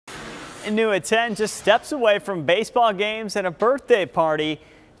New at 10, just steps away from baseball games and a birthday party.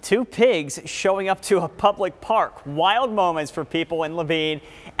 Two pigs showing up to a public park. Wild moments for people in Laveen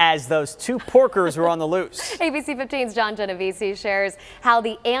as those two porkers were on the loose. ABC 15's John Genovese shares how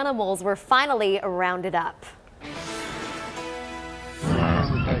the animals were finally rounded up.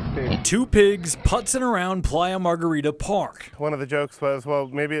 Two pigs putzing around Playa Margarita Park. One of the jokes was, well,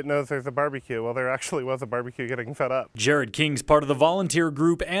 maybe it knows there's a barbecue. Well, there actually was a barbecue getting set up. Jerod King's part of the volunteer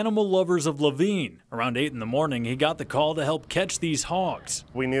group Animal Lovers of Laveen. Around 8 in the morning, he got the call to help catch these hogs.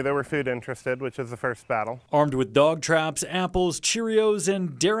 We knew there were food interested, which is the first battle. Armed with dog traps, apples, Cheerios,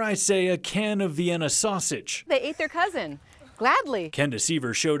 and dare I say, a can of Vienna sausage. They ate their cousin. Gladly. Kenda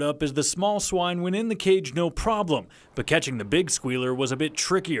Seavers showed up as the small swine went in the cage no problem, but catching the big squealer was a bit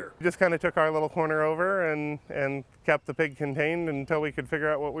trickier. We just kind of took our little corner over and kept the pig contained until we could figure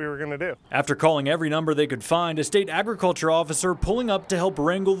out what we were going to do. After calling every number they could find, a state agriculture officer pulling up to help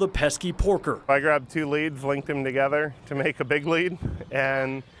wrangle the pesky porker. I grabbed two leads, linked them together to make a big lead,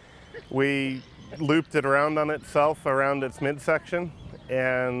 and we looped it around on itself around its midsection,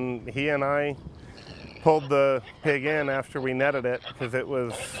 and he and I pulled the pig in after we netted it because it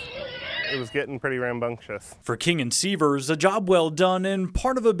was getting pretty rambunctious. For King and Seavers, a job well done and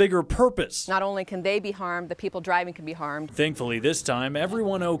part of a bigger purpose. Not only can they be harmed, the people driving can be harmed. Thankfully this time,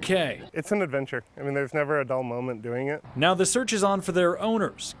 everyone okay. It's an adventure. I mean, there's never a dull moment doing it. Now the search is on for their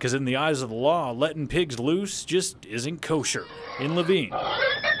owners, because in the eyes of the law, letting pigs loose just isn't kosher. In Laveen,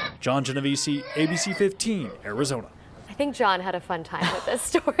 John Genovese, ABC 15, Arizona. I think John had a fun time with this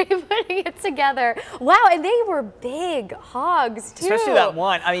story, putting it together. Wow, and they were big hogs too. Especially that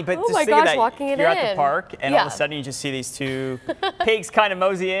one. I mean, but oh just my think gosh, of that. walking it You're in. at the park, and all of a sudden you just see these two pigs kind of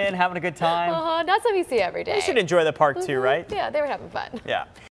mosey in, having a good time. Not something you see every day. You should enjoy the park too, right? Yeah, they were having fun. Yeah.